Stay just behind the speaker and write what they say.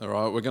All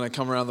right, we're going to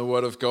come around the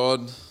Word of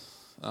God.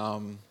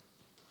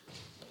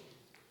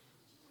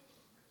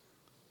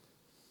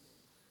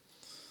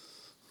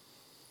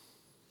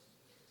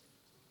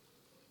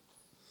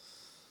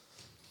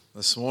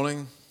 This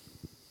morning,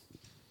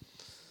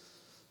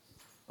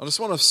 I just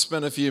want to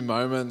spend a few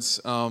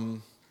moments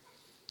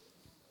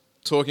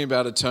talking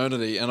about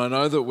eternity. And I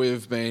know that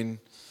we've been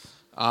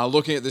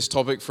looking at this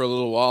topic for a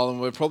little while, and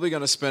we're probably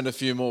going to spend a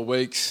few more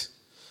weeks.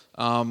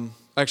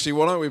 Actually,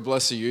 why don't we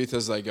bless the youth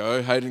as they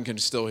go? Hayden can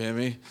still hear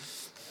me.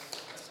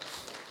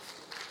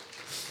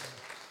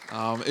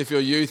 If you're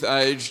youth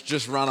age,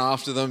 just run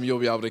after them. You'll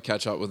be able to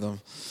catch up with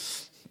them.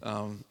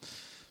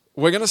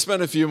 We're going to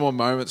spend a few more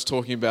moments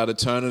talking about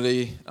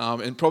eternity,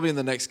 and probably in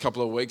the next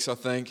couple of weeks, I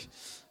think,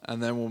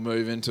 and then we'll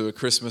move into a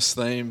Christmas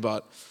theme.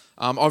 But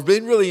I've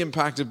been really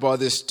impacted by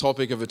this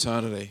topic of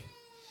eternity.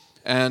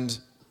 And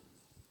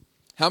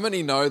how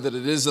many know that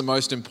it is the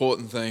most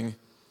important thing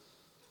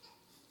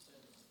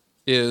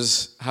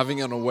is having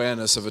an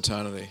awareness of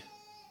eternity?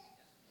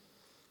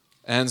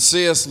 And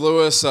C.S.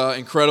 Lewis,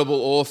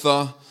 incredible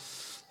author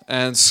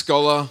and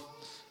scholar,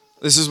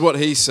 this is what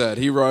he said.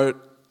 He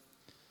wrote,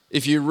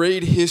 "If you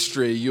read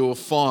history, you will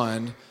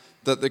find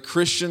that the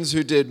Christians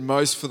who did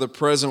most for the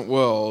present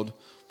world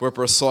were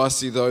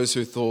precisely those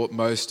who thought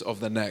most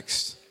of the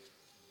next."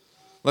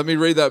 Let me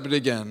read that bit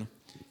again.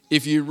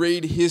 If you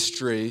read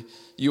history,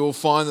 you will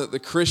find that the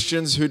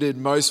Christians who did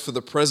most for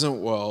the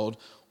present world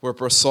were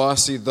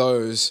precisely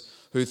those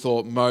who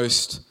thought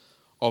most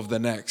of the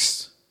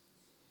next.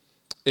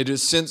 It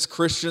is since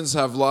Christians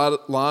have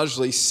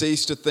largely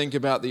ceased to think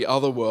about the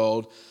other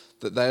world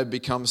that they have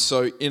become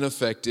so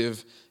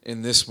ineffective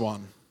in this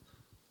one.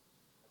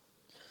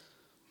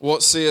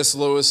 What C.S.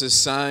 Lewis is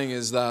saying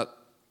is that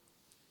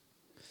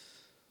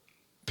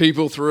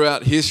people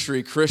throughout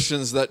history,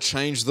 Christians that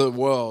changed the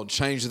world,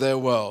 changed their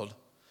world,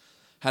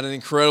 had an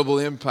incredible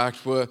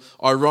impact, were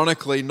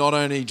ironically not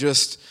only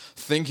just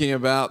thinking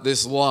about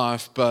this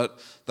life, but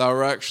they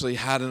were actually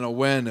had an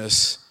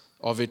awareness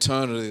of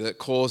eternity that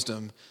caused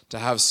them to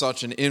have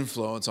such an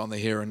influence on the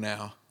here and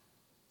now.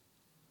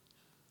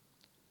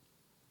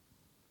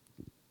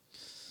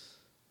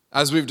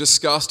 As we've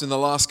discussed in the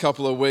last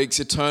couple of weeks,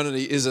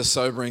 eternity is a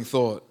sobering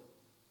thought.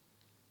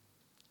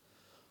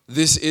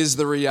 This is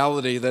the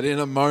reality that in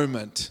a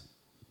moment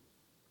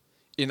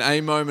in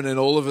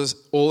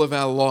all of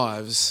our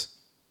lives,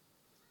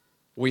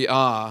 we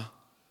are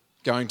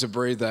going to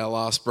breathe our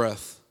last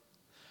breath.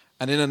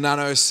 And in a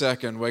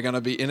nanosecond, we're going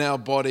to be in our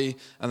body,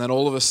 and then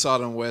all of a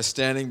sudden, we're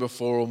standing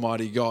before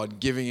Almighty God,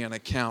 giving an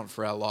account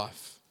for our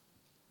life.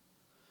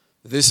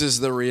 This is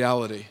the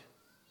reality.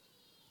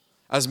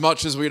 As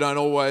much as we don't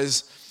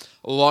always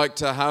like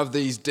to have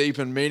these deep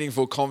and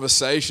meaningful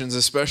conversations,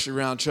 especially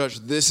around church,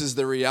 this is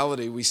the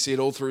reality. We see it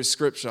all through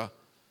Scripture.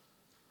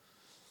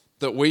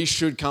 That we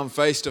should come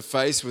face to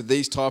face with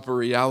these type of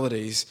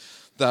realities,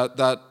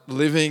 that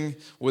living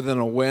with an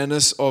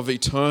awareness of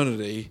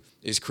eternity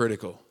is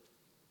critical.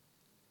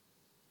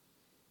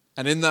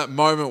 And in that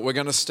moment, we're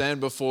going to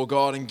stand before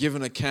God and give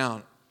an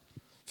account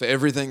for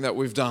everything that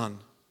we've done.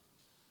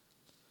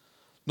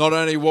 Not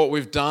only what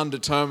we've done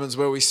determines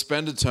where we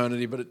spend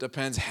eternity, but it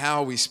depends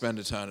how we spend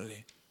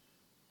eternity.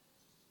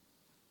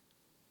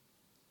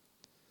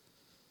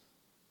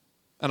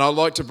 And I'd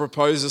like to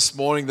propose this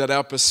morning that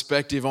our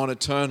perspective on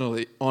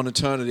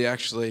eternity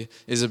actually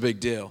is a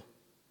big deal.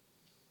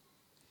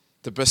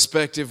 The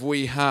perspective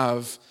we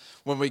have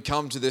when we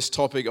come to this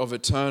topic of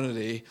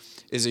eternity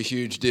is a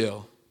huge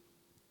deal.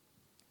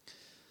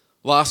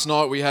 Last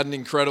night we had an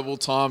incredible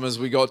time as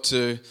we got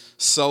to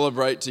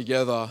celebrate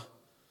together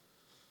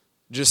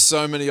just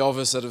so many of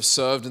us that have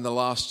served in the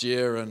last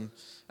year and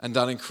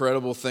done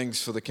incredible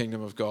things for the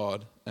kingdom of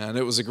God. And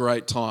it was a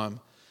great time.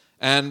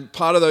 And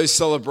part of those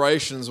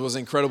celebrations was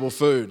incredible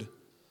food.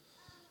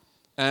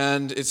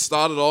 And it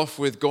started off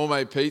with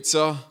gourmet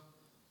pizza.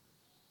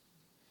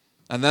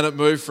 And then it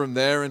moved from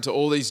there into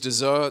all these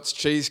desserts,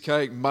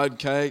 cheesecake, mud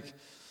cake,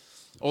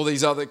 all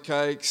these other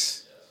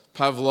cakes,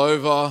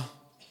 pavlova.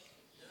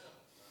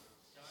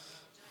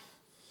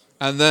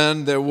 And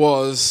then there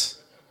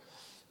was,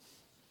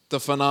 the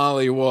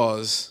finale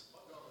was,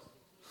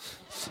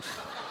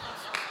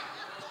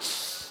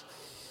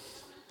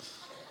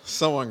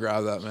 someone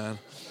grab that, man.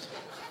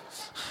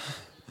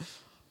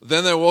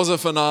 Then there was a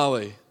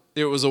finale.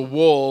 It was a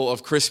wall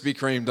of Krispy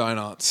Kreme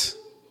donuts.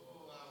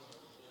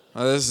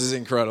 Now, this is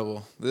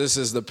incredible. This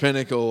is the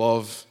pinnacle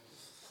of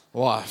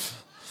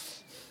life.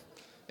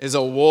 Is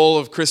a wall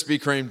of Krispy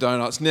Kreme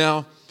donuts.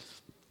 Now,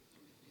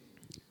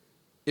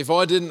 if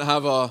I didn't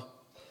have a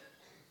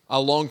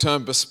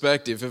long-term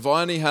perspective, if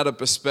I only had a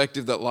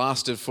perspective that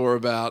lasted for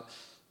about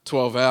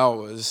 12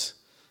 hours,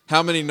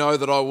 how many know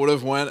that I would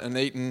have went and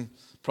eaten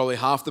probably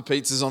half the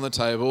pizzas on the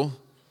table?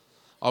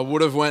 I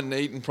would have went and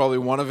eaten probably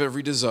one of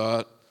every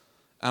dessert,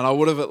 and I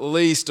would have at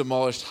least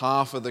demolished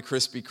half of the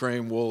Krispy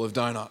Kreme wall of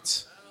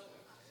donuts.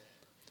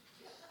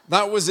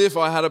 That was if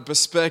I had a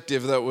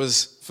perspective that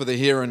was for the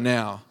here and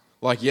now,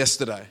 like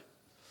yesterday.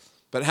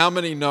 But how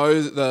many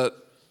know that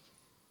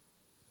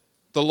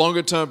The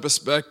longer term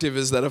perspective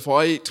is that if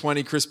I eat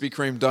 20 Krispy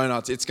Kreme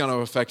donuts, it's going to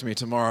affect me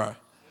tomorrow.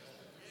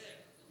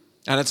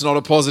 And it's not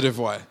a positive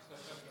way.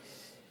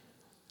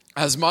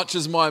 As much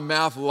as my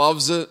mouth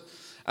loves it,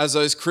 as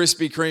those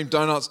Krispy Kreme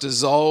donuts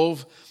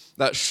dissolve,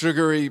 that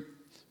sugary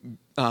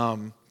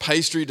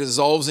pastry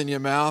dissolves in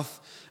your mouth,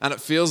 and it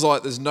feels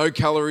like there's no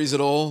calories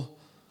at all.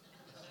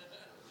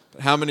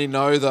 But how many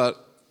know that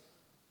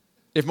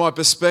if my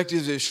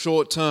perspective is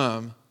short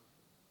term,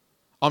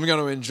 I'm going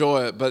to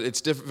enjoy it, but it's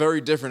very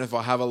different if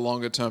I have a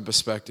longer term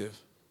perspective.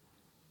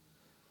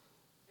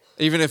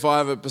 Even if I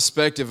have a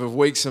perspective of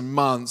weeks and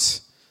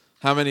months,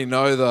 how many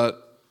know that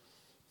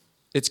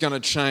it's going to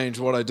change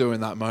what I do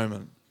in that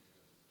moment?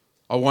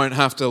 I won't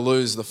have to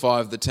lose the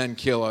 5, the 10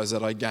 kilos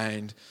that I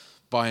gained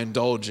by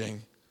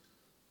indulging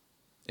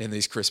in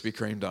these Krispy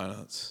Kreme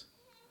donuts.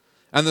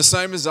 And the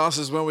same as us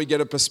is when we get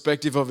a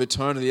perspective of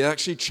eternity, it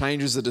actually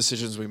changes the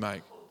decisions we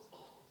make.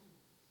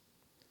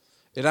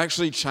 It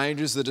actually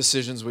changes the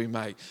decisions we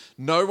make.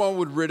 No one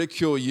would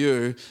ridicule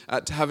you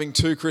at having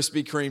 2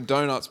 Krispy Kreme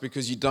donuts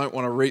because you don't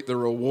want to reap the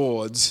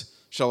rewards,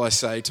 shall I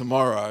say,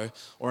 tomorrow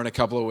or in a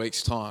couple of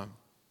weeks' time.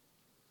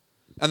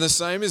 And the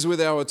same is with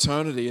our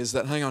eternity, is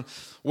that, hang on,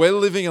 we're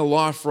living a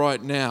life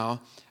right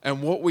now,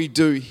 and what we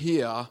do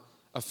here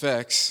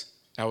affects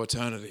our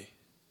eternity.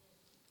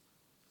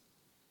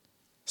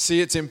 See,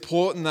 it's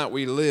important that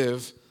we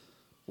live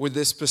with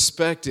this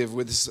perspective,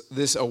 with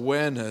this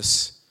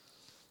awareness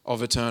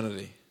of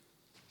eternity.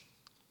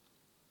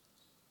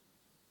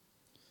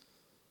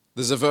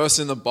 There's a verse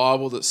in the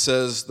Bible that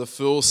says, the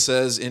fool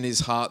says in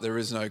his heart there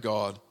is no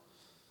God.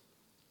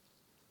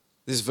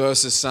 This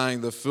verse is saying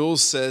the fool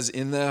says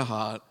in their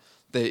heart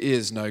there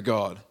is no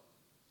God.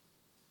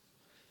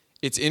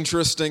 It's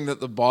interesting that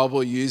the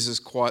Bible uses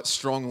quite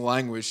strong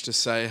language to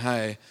say,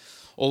 hey,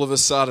 all of a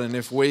sudden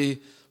if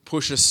we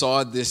push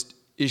aside this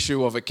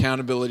issue of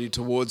accountability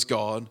towards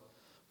God,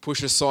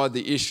 push aside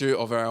the issue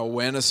of our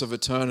awareness of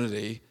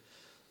eternity,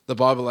 the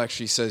Bible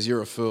actually says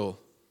you're a fool.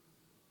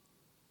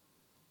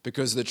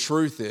 Because the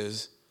truth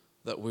is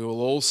that we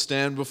will all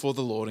stand before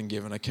the Lord and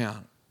give an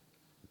account.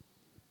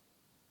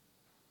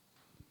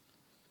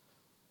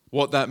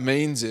 What that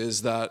means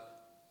is that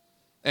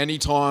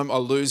anytime I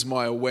lose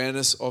my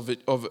awareness of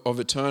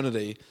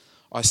eternity,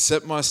 I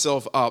set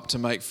myself up to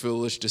make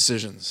foolish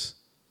decisions.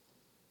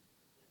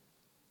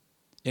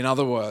 In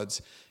other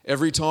words,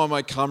 every time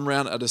I come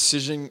around a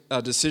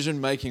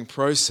decision-making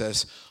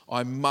process,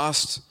 I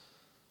must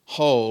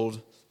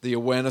hold the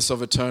awareness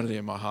of eternity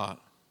in my heart.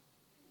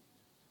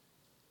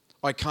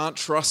 I can't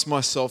trust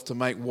myself to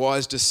make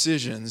wise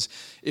decisions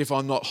if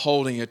I'm not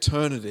holding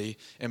eternity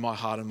in my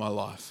heart and my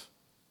life.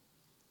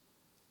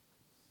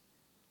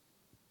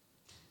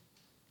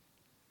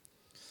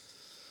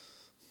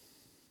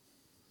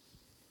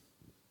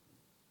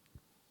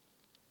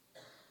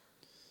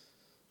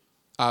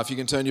 If you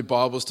can turn your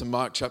Bibles to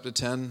Mark chapter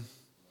 10.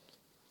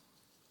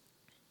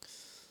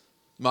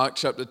 Mark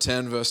chapter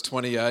 10, verse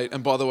 28.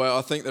 And by the way,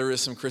 I think there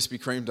is some Krispy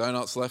Kreme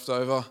donuts left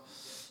over.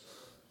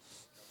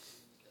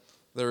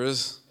 There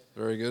is?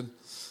 Very good.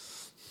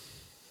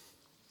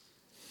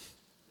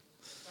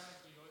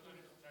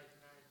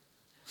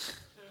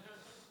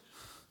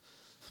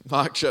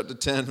 Mark chapter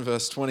 10,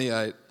 verse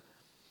 28.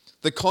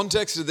 The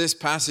context of this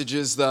passage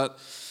is that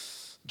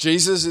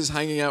Jesus is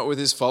hanging out with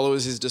his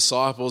followers, his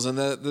disciples, and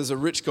there's a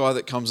rich guy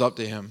that comes up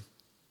to him.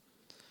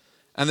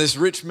 And this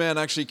rich man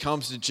actually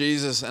comes to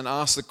Jesus and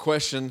asks the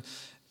question,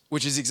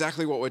 which is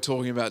exactly what we're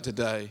talking about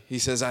today. He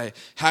says, hey,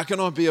 how can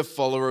I be a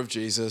follower of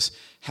Jesus?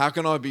 How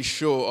can I be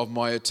sure of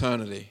my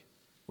eternity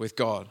with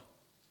God?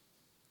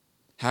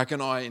 How can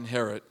I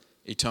inherit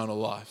eternal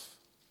life?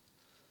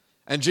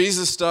 And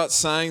Jesus starts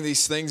saying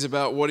these things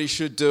about what he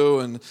should do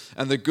and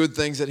the good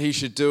things that he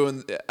should do.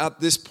 And at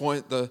this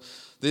point,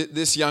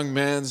 this young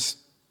man's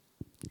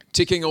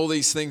ticking all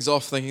these things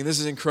off, thinking, this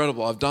is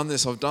incredible. I've done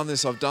this, I've done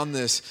this, I've done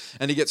this.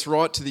 And he gets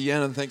right to the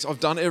end and thinks, I've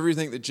done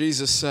everything that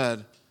Jesus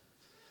said.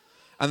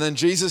 And then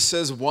Jesus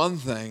says one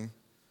thing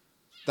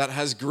that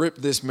has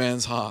gripped this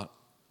man's heart.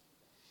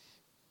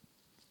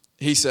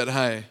 He said,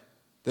 hey,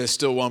 there's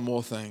still one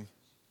more thing.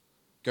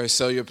 Go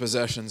sell your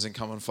possessions and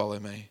come and follow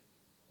me.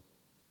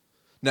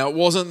 Now, it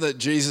wasn't that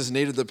Jesus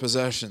needed the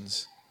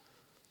possessions.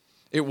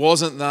 It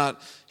wasn't that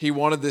he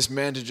wanted this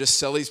man to just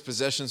sell his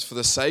possessions for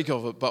the sake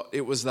of it, but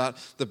it was that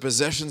the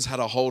possessions had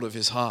a hold of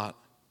his heart.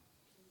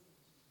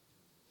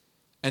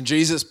 And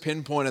Jesus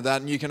pinpointed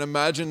that, and you can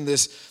imagine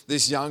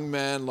this young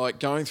man like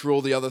going through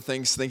all the other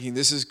things thinking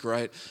this is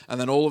great,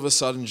 and then all of a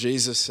sudden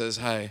Jesus says,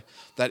 hey,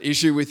 that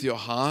issue with your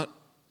heart,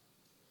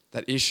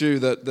 that issue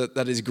that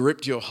has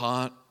gripped your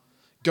heart,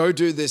 go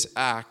do this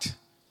act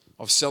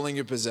of selling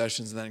your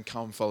possessions and then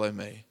come follow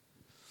me.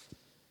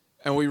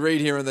 And we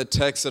read here in the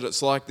text that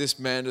it's like this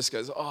man just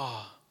goes,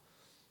 oh,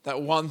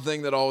 that one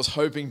thing that I was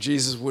hoping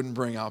Jesus wouldn't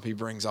bring up, he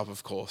brings up,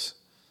 of course.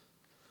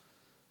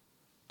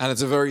 And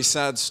it's a very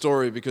sad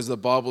story because the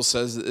Bible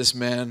says that this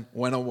man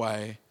went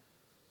away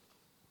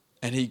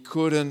and he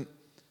couldn't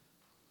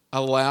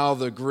allow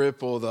the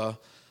grip or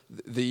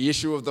the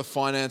issue of the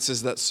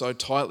finances that so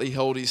tightly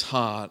held his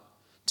heart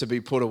to be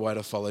put away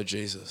to follow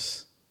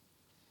Jesus.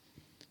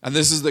 And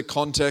this is the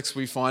context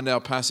we find our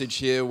passage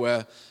here,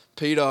 where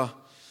Peter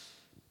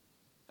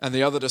and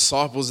the other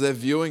disciples, they're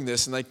viewing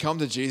this and they come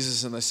to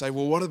Jesus and they say,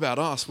 well, what about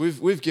us?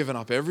 We've given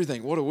up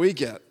everything. What do we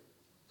get?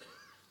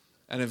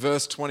 And in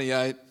verse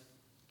 28,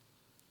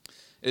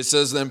 it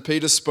says, then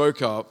Peter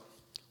spoke up,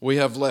 we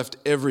have left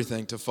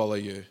everything to follow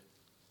you.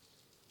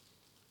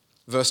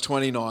 Verse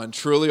 29,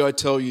 truly I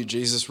tell you,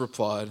 Jesus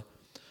replied,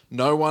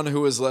 no one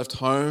who has left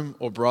home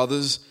or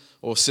brothers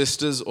or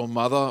sisters or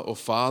mother or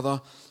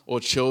father or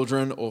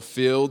children or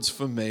fields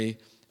for me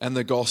and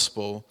the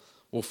gospel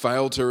will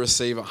fail to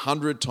receive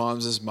 100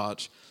 times as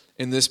much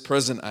in this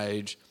present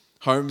age,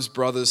 homes,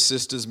 brothers,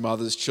 sisters,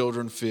 mothers,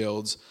 children,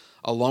 fields,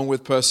 along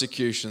with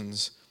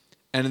persecutions,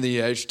 and in the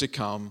age to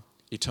come,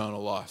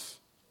 eternal life.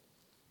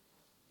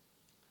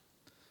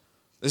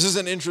 This is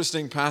an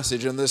interesting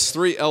passage, and there's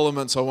 3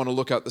 elements I want to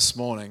look at this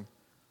morning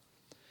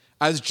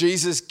as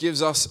Jesus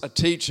gives us a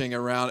teaching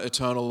around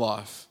eternal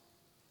life.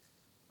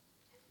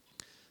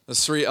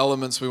 There's 3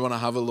 elements we want to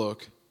have a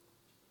look.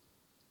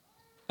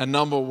 And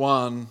number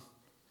 1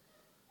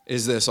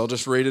 is this. I'll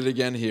just read it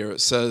again here. It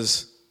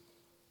says,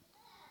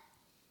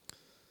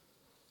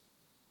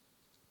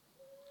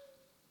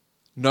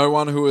 no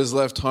one who has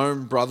left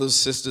home, brothers,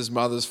 sisters,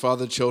 mothers,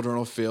 father, children,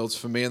 or fields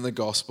for me and the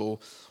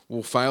gospel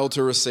will fail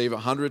to receive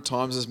 100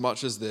 times as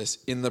much as this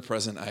in the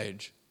present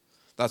age.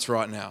 That's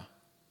right now.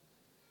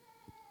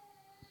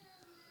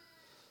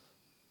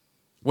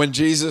 When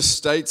Jesus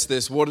states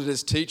this, what it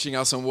is teaching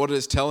us and what it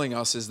is telling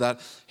us is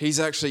that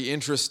he's actually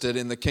interested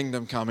in the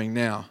kingdom coming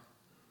now.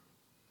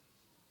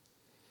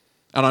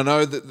 And I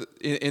know that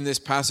in this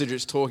passage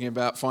it's talking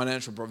about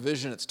financial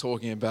provision, it's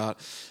talking about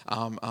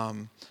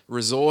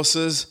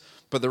resources,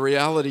 but the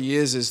reality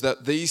is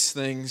that these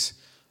things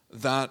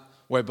that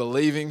we're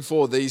believing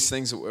for, these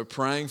things that we're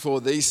praying for,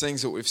 these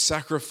things that we've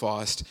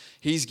sacrificed,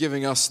 he's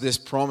giving us this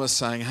promise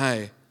saying,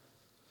 hey,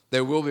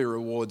 there will be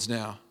rewards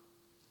now.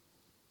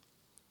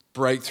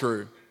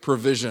 Breakthrough,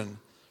 provision,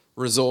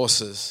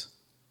 resources.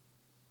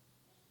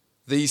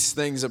 These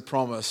things are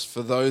promised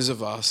for those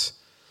of us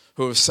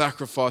who have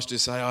sacrificed to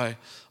say, hey,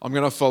 I'm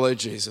going to follow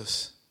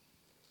Jesus.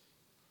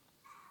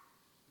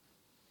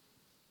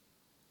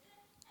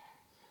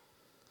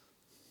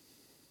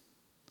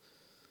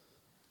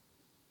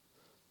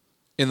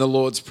 In the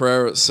Lord's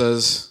Prayer it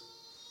says,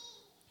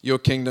 your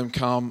kingdom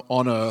come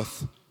on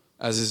earth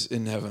as is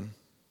in heaven.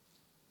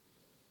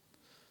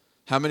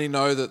 How many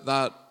know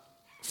that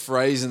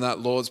phrase in that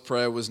Lord's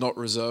Prayer was not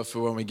reserved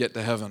for when we get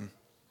to heaven?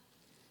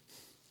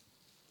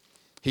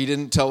 He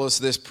didn't tell us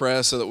this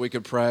prayer so that we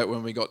could pray it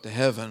when we got to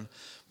heaven,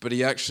 but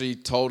he actually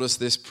told us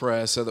this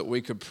prayer so that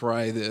we could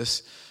pray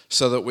this,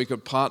 so that we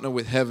could partner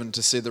with heaven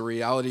to see the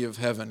reality of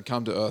heaven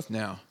come to earth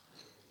now.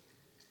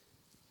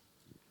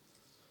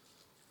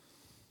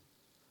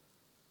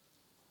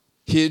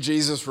 Here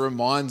Jesus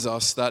reminds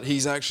us that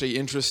he's actually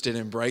interested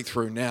in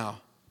breakthrough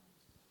now.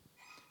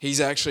 He's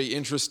actually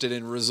interested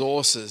in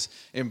resources,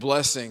 in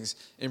blessings,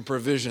 in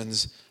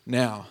provisions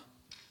now.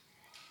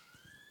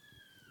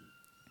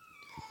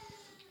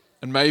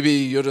 And maybe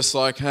you're just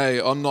like, hey,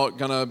 I'm not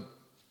gonna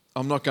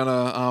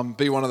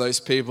be one of those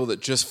people that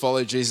just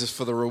follow Jesus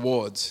for the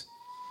rewards.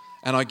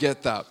 And I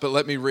get that, but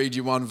let me read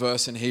you one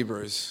verse in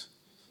Hebrews.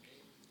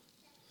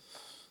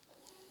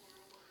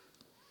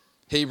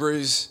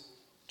 Hebrews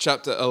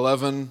chapter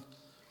 11,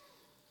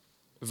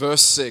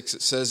 verse 6,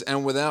 it says,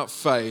 and without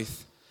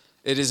faith,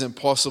 it is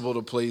impossible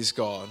to please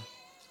God,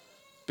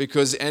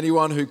 because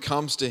anyone who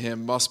comes to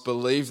him must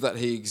believe that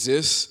he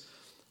exists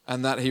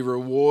and that he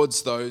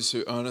rewards those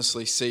who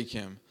earnestly seek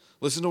him.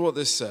 Listen to what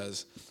this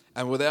says.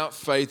 And without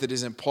faith, it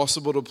is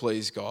impossible to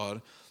please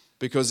God,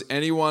 because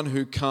anyone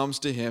who comes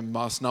to him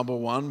must, number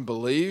 1,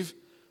 believe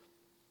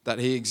that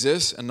he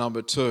exists, and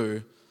number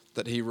 2,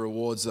 that he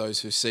rewards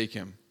those who seek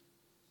him.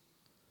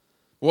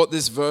 What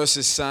this verse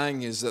is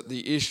saying is that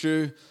the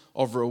issue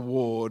of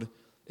reward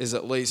is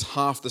at least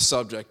half the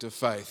subject of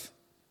faith.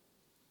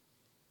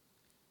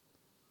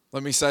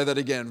 Let me say that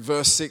again.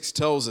 Verse 6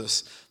 tells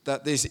us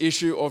that this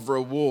issue of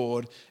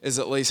reward is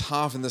at least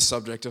half in the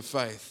subject of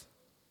faith.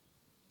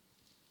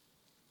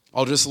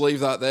 I'll just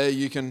leave that there.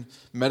 You can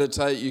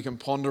meditate, you can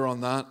ponder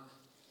on that.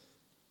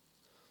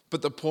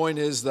 But the point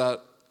is that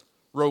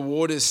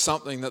reward is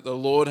something that the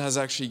Lord has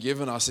actually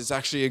given us. It's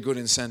actually a good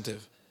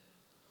incentive.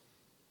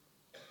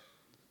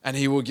 And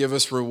he will give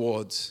us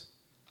rewards.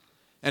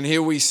 And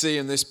here we see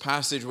in this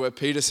passage where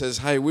Peter says,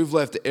 hey, we've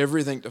left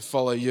everything to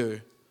follow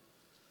you.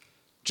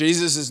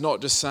 Jesus is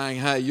not just saying,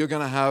 hey, you're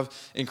going to have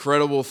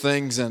incredible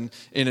things in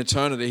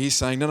eternity. He's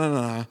saying,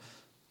 no.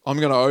 I'm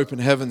going to open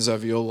heavens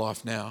over your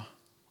life now.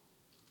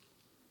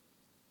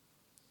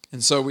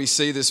 And so we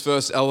see this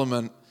first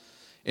element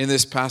in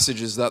this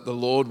passage is that the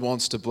Lord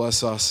wants to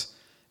bless us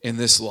in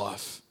this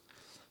life.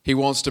 He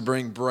wants to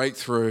bring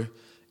breakthrough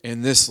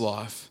in this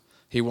life.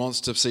 He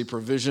wants to see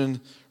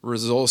provision,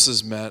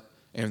 resources met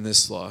in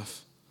this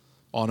life,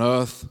 on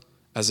earth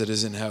as it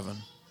is in heaven.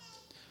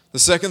 The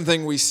second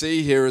thing we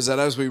see here is that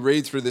as we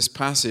read through this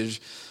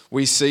passage,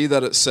 we see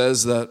that it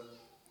says that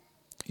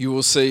you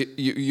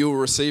will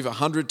receive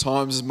 100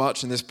 times as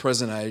much in this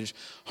present age: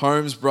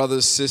 homes,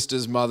 brothers,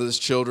 sisters, mothers,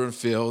 children,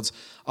 fields,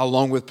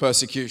 along with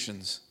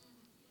persecutions.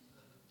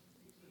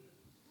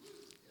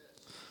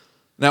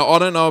 Now, I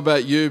don't know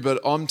about you, but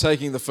I'm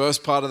taking the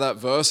first part of that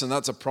verse, and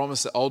that's a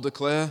promise that I'll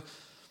declare.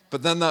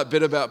 But then that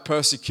bit about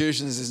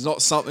persecutions is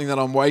not something that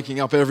I'm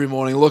waking up every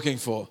morning looking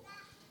for.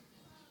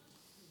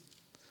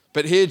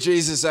 But here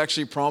Jesus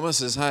actually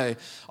promises, hey,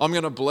 I'm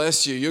going to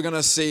bless you. You're going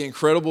to see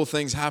incredible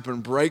things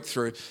happen,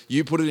 breakthrough.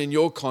 You put it in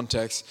your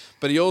context.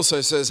 But he also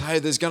says, hey,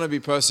 there's going to be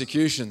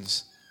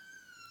persecutions.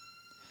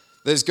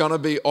 There's going to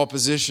be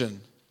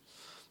opposition.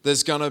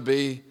 There's going to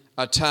be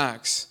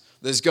attacks.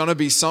 There's going to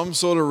be some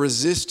sort of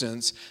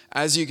resistance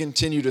as you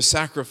continue to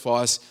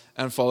sacrifice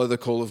and follow the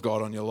call of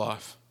God on your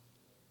life.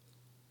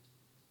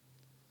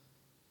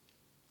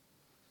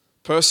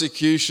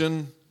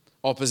 Persecution,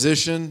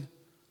 opposition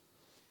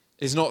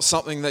is not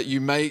something that you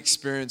may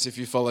experience if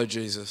you follow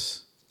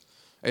Jesus.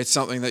 It's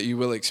something that you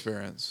will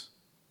experience.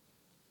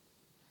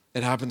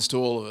 It happens to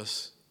all of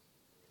us.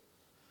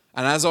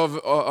 And as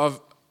I've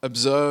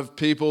observed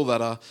people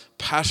that are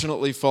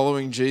passionately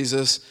following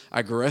Jesus,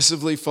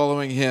 aggressively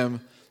following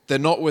him, they're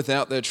not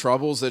without their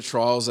troubles, their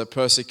trials, their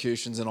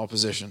persecutions and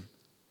opposition.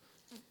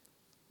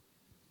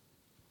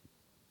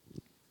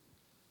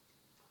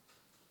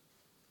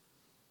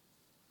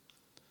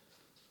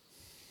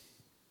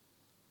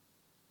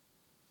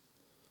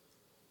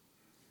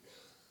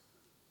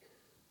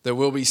 There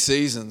will be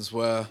seasons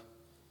where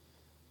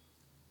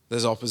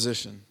there's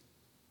opposition.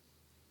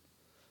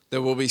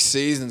 There will be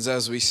seasons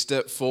as we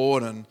step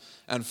forward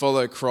and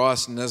follow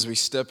Christ, and as we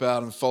step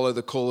out and follow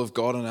the call of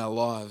God in our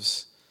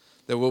lives.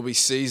 There will be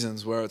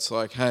seasons where it's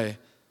like, hey,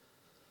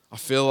 I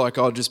feel like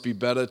I'll just be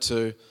better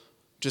to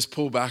just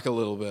pull back a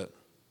little bit.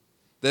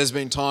 There's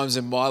been times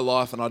in my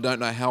life, and I don't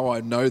know how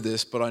I know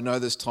this, but I know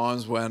there's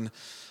times when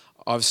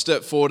I've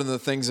stepped forward in the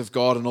things of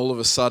God, and all of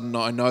a sudden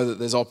I know that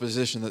there's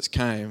opposition that's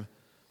came.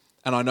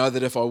 And I know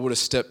that if I would have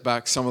stepped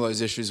back, some of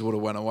those issues would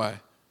have went away.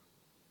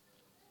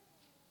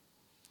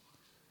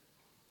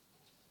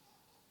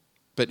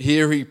 But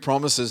here he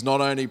promises not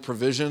only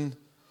provision,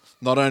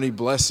 not only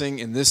blessing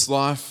in this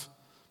life,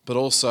 but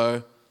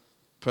also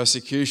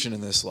persecution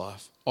in this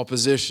life,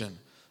 opposition,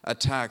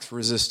 attacks,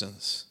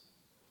 resistance.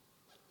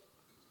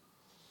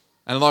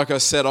 And like I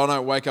said, I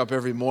don't wake up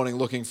every morning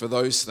looking for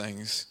those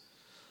things.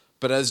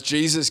 But as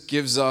Jesus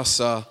gives us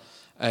a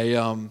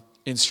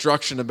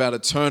instruction about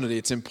eternity,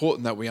 it's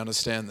important that we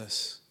understand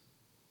this,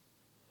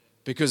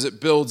 because it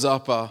builds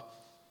up a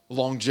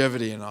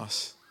longevity in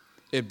us.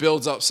 It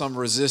builds up some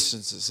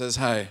resistance. It says,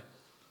 hey,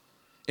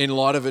 in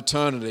light of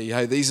eternity,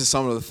 hey, these are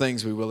some of the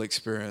things we will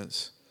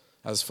experience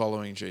as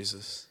following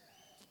Jesus.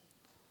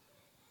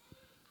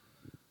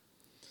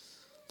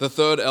 The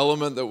third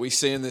element that we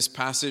see in this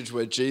passage,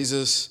 where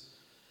Jesus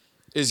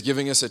is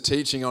giving us a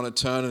teaching on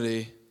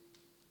eternity,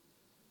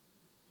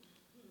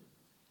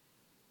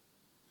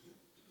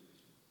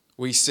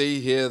 we see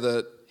here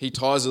that he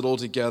ties it all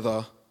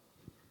together,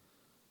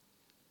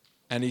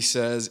 and he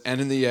says,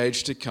 and in the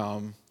age to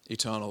come,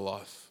 eternal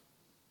life.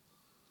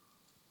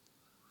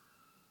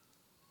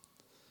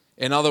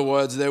 In other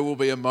words, there will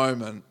be a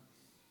moment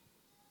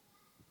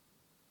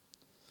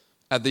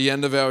at the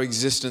end of our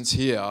existence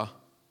here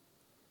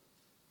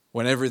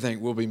when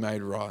everything will be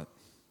made right.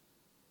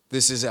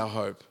 This is our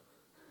hope.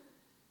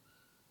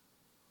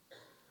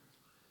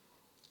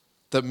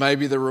 That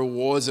maybe the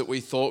rewards that we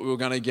thought we were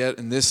going to get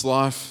in this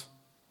life,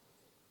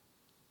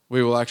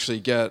 we will actually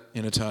get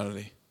in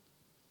eternity.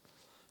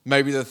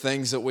 Maybe the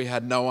things that we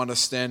had no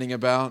understanding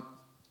about,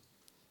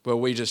 where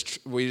we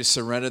just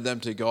surrendered them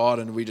to God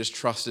and we just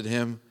trusted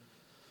him,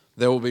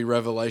 there will be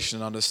revelation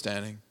and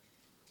understanding.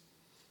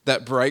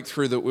 That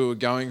breakthrough that we were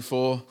going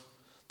for,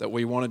 that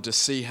we wanted to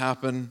see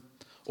happen,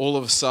 all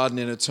of a sudden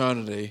in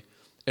eternity,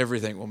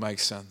 everything will make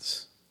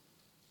sense.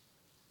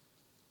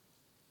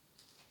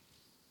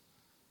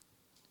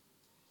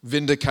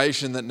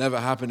 Vindication that never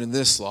happened in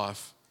this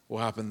life will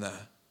happen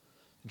there.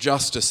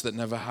 Justice that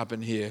never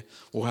happened here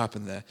will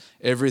happen there.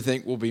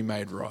 Everything will be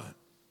made right.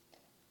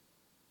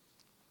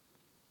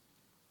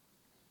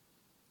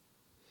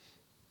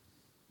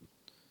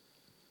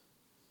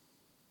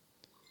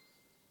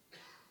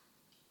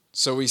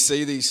 So we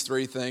see these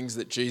three things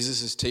that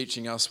Jesus is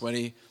teaching us when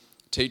he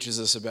teaches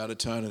us about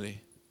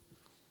eternity.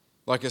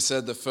 Like I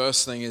said, the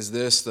first thing is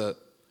this, that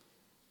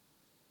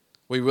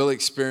we will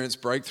experience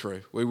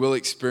breakthrough. We will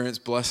experience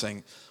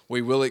blessing.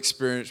 We will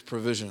experience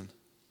provision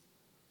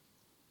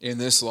in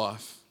this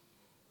life.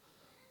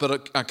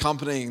 But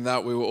accompanying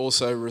that, we will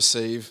also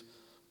receive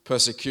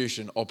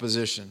persecution,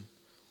 opposition,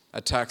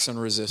 attacks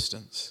and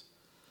resistance.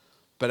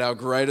 But our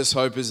greatest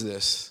hope is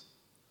this,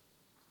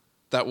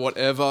 that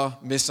whatever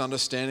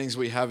misunderstandings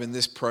we have in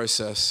this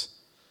process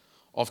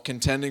of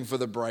contending for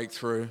the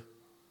breakthrough,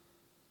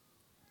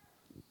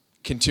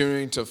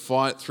 continuing to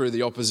fight through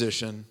the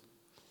opposition,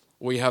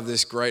 we have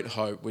this great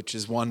hope, which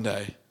is one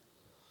day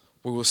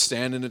we will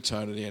stand in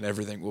eternity and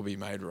everything will be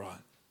made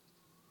right.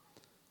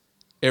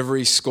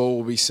 Every score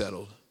will be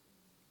settled.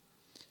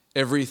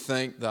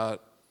 Everything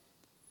that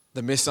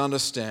the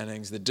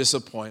misunderstandings, the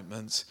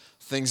disappointments,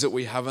 things that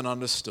we haven't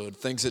understood,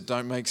 things that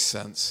don't make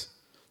sense,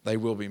 they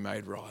will be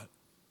made right.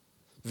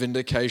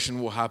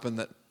 Vindication will happen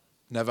that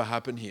never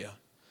happened here.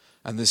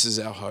 And this is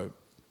our hope.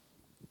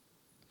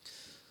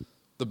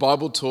 The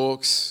Bible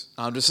talks,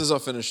 just as I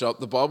finish up,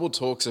 the Bible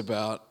talks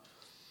about,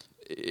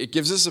 it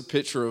gives us a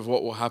picture of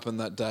what will happen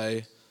that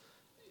day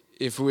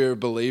if we're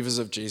believers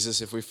of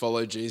Jesus, if we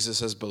follow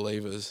Jesus as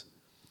believers.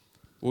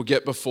 We'll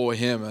get before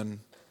him, and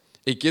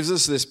it gives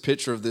us this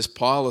picture of this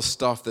pile of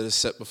stuff that is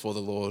set before the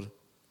Lord.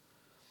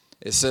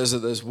 It says that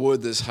there's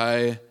wood, there's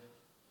hay,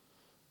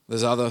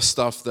 there's other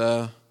stuff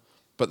there,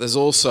 but there's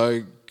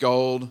also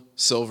gold,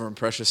 silver, and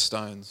precious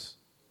stones.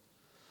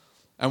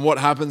 And what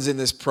happens in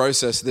this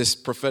process, this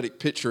prophetic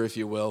picture, if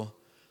you will,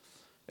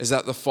 is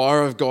that the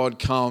fire of God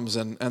comes,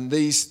 and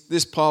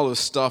this pile of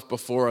stuff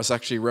before us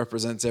actually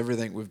represents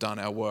everything we've done,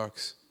 our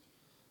works.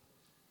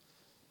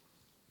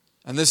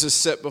 And this is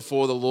set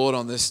before the Lord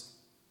on this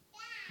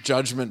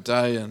judgment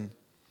day, and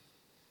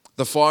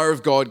the fire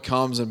of God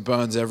comes and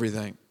burns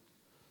everything.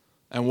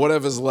 And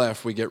whatever's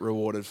left, we get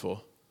rewarded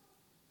for.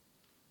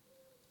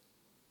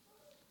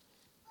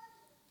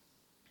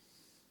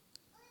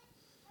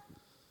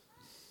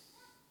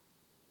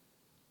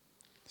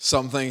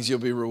 Some things you'll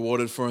be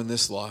rewarded for in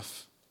this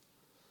life,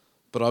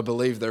 but I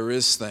believe there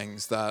is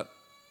things that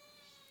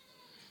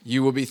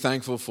you will be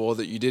thankful for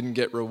that you didn't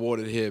get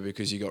rewarded here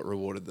because you got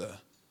rewarded there.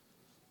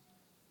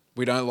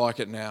 We don't like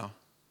it now.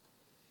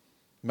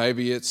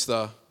 Maybe it's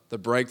the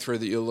breakthrough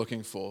that you're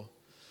looking for.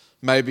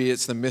 Maybe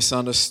it's the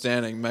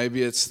misunderstanding.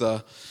 Maybe it's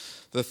the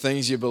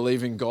things you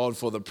believe in God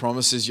for, the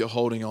promises you're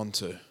holding on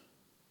to.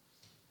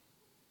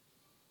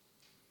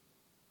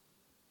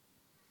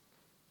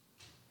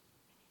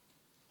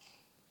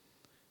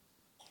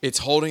 It's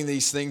holding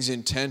these things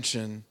in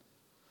tension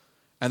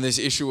and this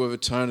issue of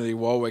eternity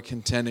while we're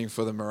contending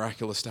for the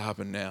miraculous to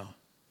happen now.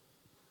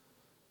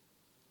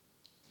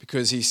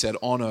 Because he said,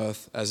 on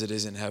earth as it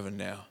is in heaven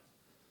now.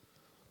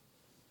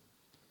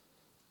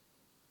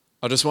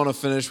 I just want to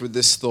finish with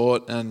this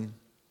thought, and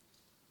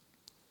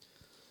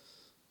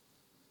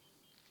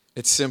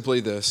it's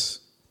simply this.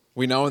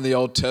 We know in the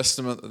Old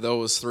Testament that there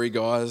was 3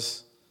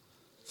 guys,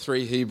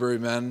 3 Hebrew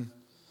men.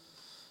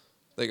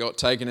 They got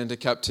taken into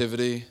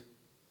captivity.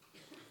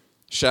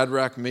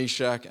 Shadrach,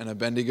 Meshach, and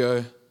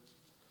Abednego.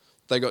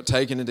 They got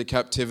taken into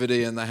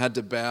captivity and they had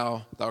to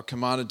bow. They were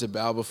commanded to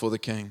bow before the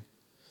king,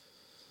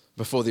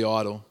 before the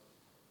idol.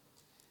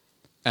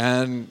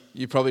 And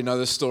you probably know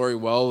the story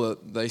well,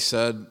 that they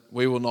said,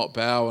 we will not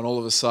bow. And all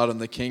of a sudden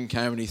the king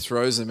came and he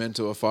throws them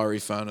into a fiery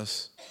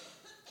furnace.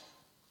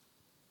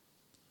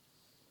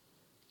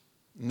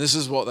 And this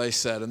is what they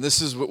said. And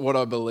this is what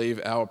I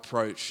believe our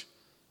approach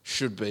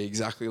should be,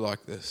 exactly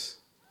like this.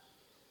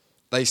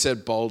 They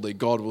said boldly,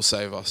 God will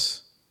save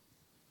us.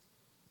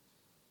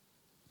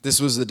 This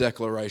was the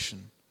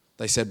declaration.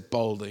 They said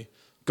boldly,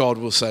 God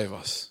will save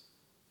us.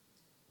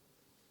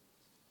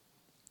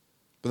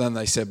 But then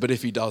they said, but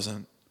if he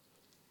doesn't,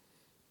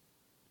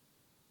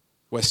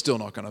 we're still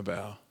not going to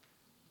bow.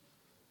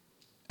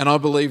 And I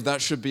believe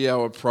that should be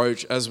our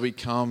approach as we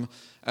come,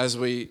 as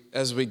we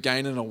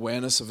gain an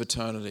awareness of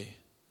eternity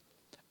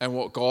and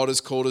what God has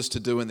called us to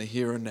do in the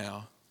here and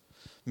now.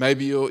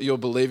 Maybe you're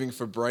believing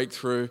for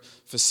breakthrough,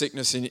 for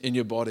sickness in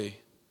your body.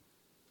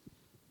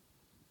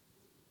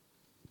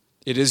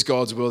 It is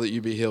God's will that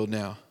you be healed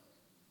now.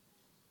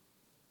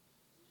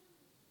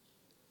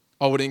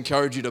 I would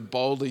encourage you to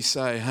boldly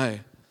say,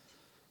 hey,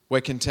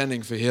 we're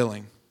contending for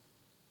healing.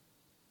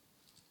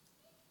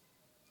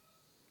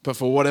 But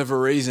for whatever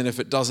reason, if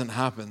it doesn't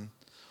happen,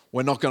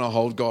 we're not going to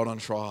hold God on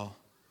trial.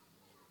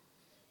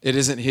 It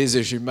isn't his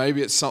issue.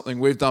 Maybe it's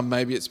something we've done,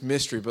 maybe it's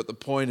mystery, but the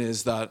point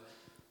is that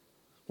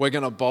we're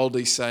going to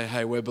boldly say,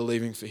 hey, we're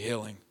believing for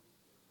healing.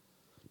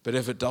 But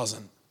if it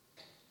doesn't,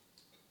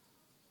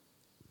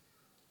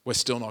 we're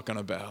still not going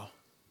to bow.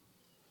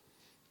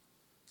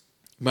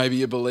 Maybe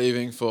you're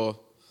believing for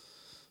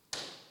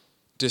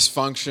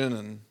dysfunction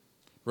and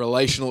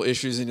relational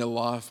issues in your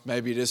life.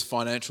 Maybe it is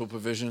financial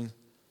provision.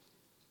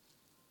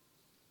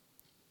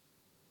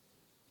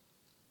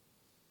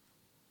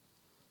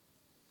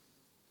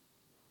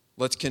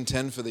 Let's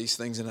contend for these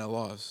things in our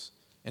lives,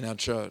 in our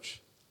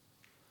church.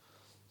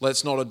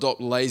 Let's not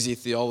adopt lazy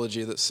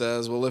theology that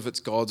says, well, if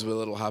it's God's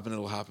will, it'll happen,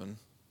 it'll happen.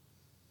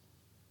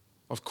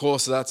 Of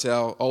course, that's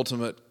our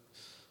ultimate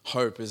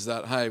hope, is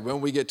that, hey,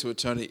 when we get to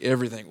eternity,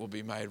 everything will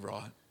be made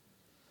right.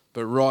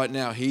 But right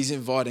now, he's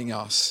inviting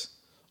us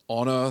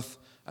on earth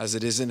as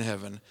it is in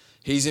heaven.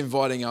 He's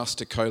inviting us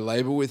to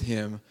co-labor with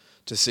him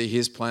to see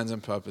his plans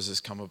and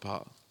purposes come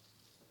apart.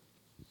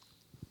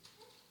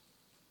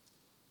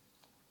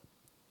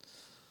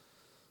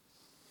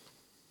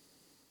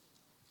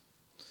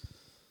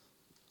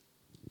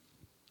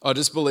 I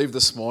just believe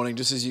this morning,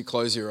 just as you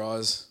close your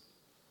eyes,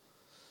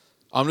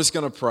 I'm just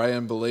going to pray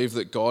and believe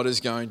that God is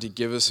going to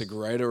give us a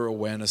greater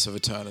awareness of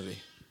eternity.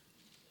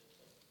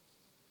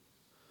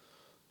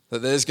 That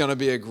there's going to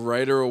be a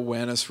greater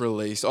awareness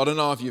released. I don't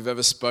know if you've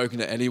ever spoken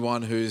to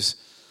anyone who's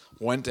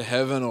went to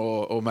heaven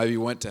or maybe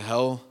went to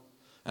hell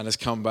and has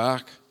come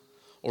back.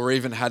 or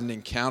even had an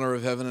encounter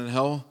of heaven and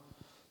hell,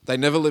 they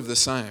never live the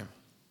same.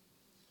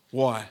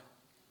 Why?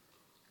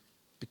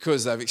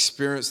 Because they've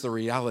experienced the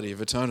reality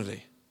of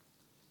eternity.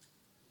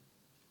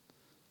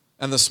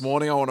 And this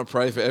morning I want to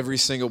pray for every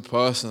single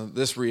person that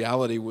this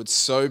reality would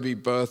so be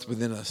birthed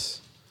within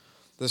us.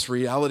 This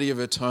reality of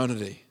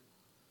eternity.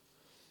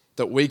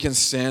 That we can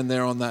stand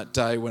there on that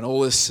day when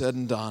all is said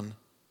and done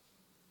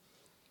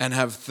and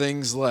have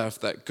things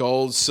left, that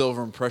gold,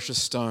 silver, and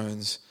precious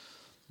stones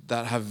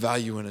that have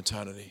value in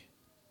eternity.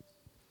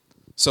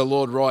 So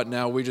Lord, right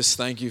now we just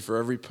thank you for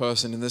every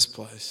person in this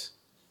place.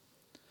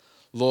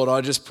 Lord, I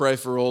just pray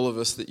for all of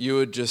us that you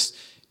would just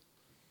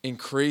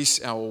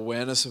increase our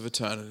awareness of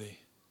eternity.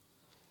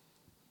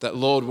 That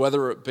Lord,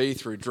 whether it be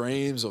through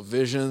dreams or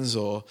visions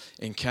or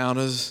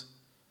encounters,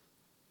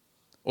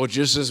 or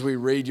just as we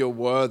read your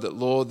word, that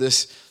Lord,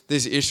 this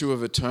issue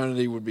of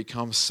eternity would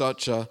become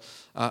such a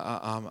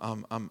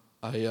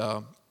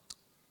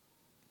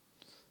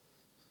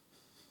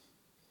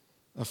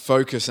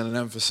focus and an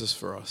emphasis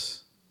for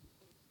us.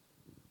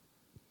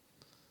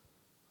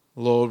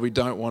 Lord, we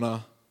don't want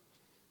to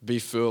be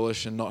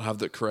foolish and not have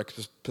the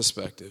correct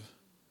perspective.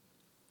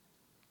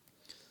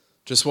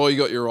 Just while you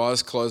got your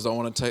eyes closed, I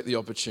want to take the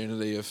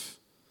opportunity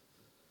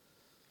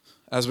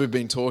as we've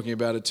been talking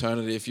about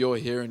eternity, if you're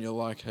here and you're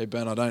like, hey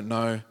Ben, I don't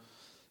know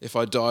if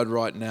I died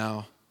right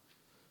now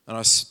and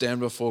I stand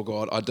before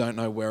God, I don't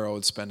know where I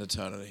would spend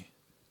eternity.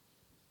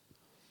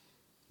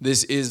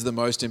 This is the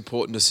most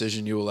important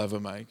decision you will ever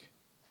make,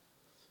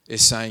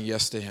 is saying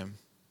yes to him.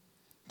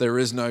 There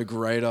is no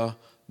greater,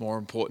 more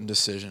important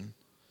decision.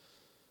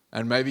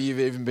 And maybe you've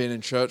even been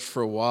in church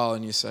for a while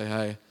and you say,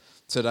 hey,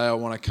 today I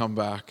want to come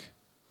back.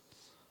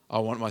 I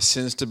want my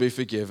sins to be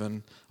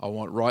forgiven. I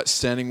want right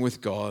standing with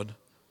God.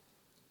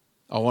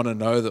 I want to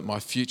know that my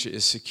future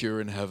is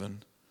secure in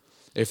heaven.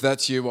 If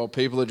that's you, while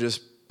people are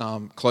just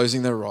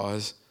closing their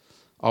eyes,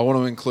 I want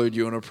to include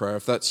you in a prayer.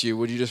 If that's you,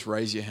 would you just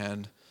raise your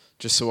hand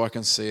just so I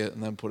can see it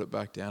and then put it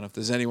back down? If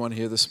there's anyone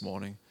here this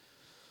morning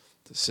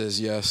that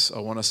says, yes, I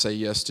want to say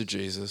yes to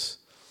Jesus.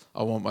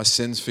 I want my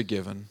sins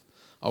forgiven.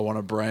 I want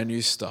a brand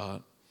new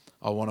start.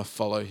 I want to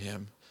follow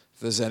him.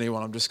 If there's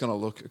anyone, I'm just going to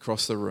look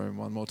across the room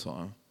one more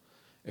time.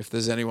 If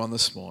there's anyone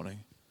this morning,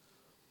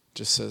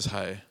 just says,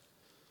 hey,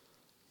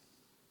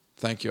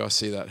 thank you, I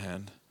see that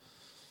hand.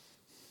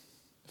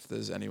 If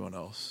there's anyone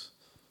else,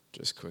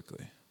 just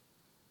quickly.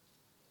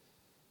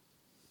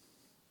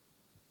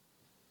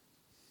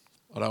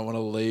 I don't want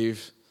to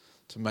leave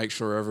to make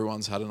sure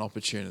everyone's had an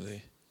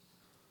opportunity.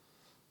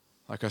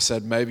 Like I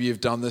said, maybe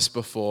you've done this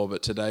before,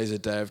 but today's a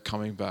day of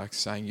coming back,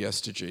 saying yes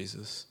to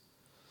Jesus.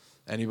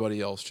 Anybody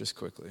else, just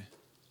quickly?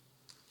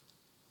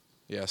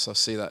 Yes, I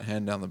see that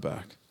hand down the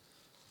back.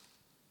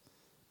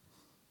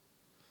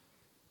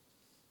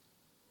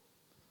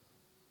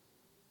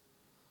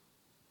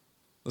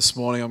 This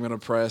morning I'm going to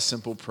pray a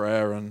simple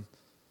prayer, and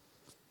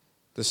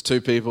there's two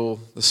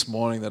people this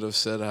morning that have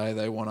said, hey,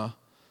 they want to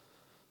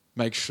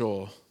make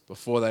sure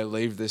before they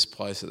leave this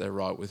place that they're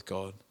right with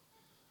God.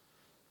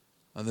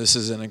 And this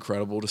is an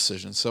incredible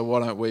decision. So why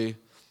don't we,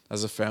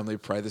 as a family,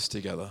 pray this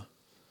together?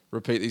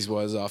 Repeat these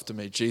words after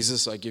me.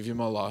 Jesus, I give you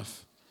my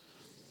life.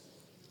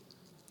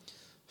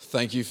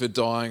 Thank you for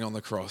dying on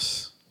the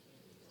cross.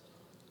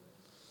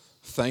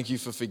 Thank you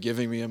for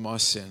forgiving me of my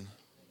sin.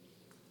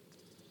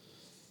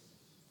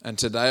 And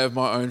today, of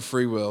my own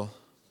free will,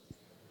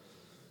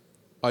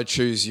 I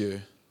choose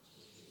you.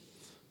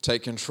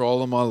 Take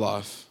control of my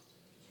life.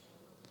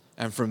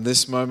 And from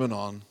this moment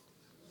on,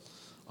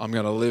 I'm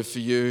going to live for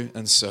you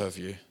and serve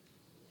you.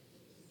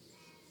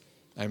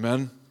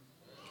 Amen.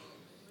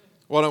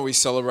 Why don't we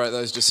celebrate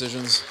those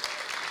decisions?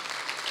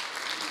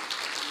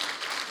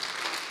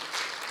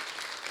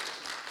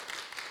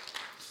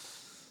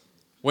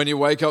 When you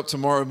wake up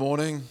tomorrow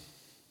morning,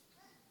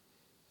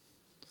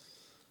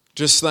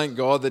 just thank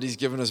God that he's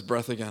given us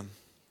breath again.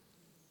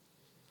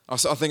 I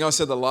think I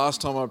said the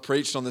last time I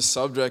preached on this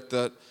subject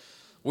that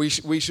we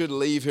should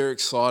leave here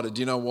excited.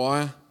 Do you know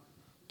why?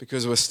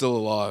 Because we're still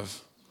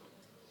alive.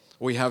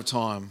 We have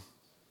time.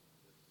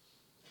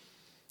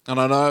 And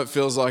I know it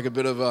feels like a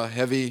bit of a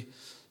heavy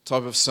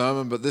type of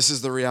sermon, but this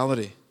is the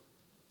reality.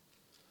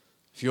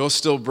 If you're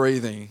still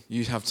breathing,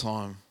 you have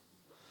time.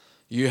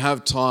 You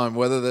have time,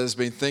 whether there's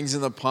been things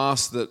in the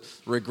past that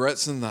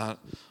regrets and that,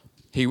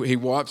 he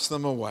wipes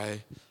them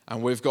away,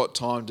 and we've got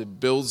time to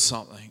build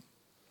something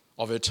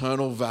of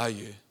eternal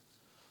value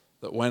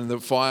that when the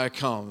fire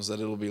comes, that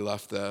it'll be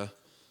left there.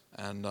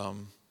 And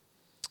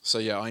so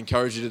I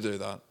encourage you to do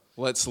that.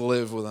 Let's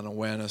live with an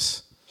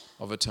awareness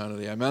of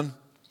eternity. Amen?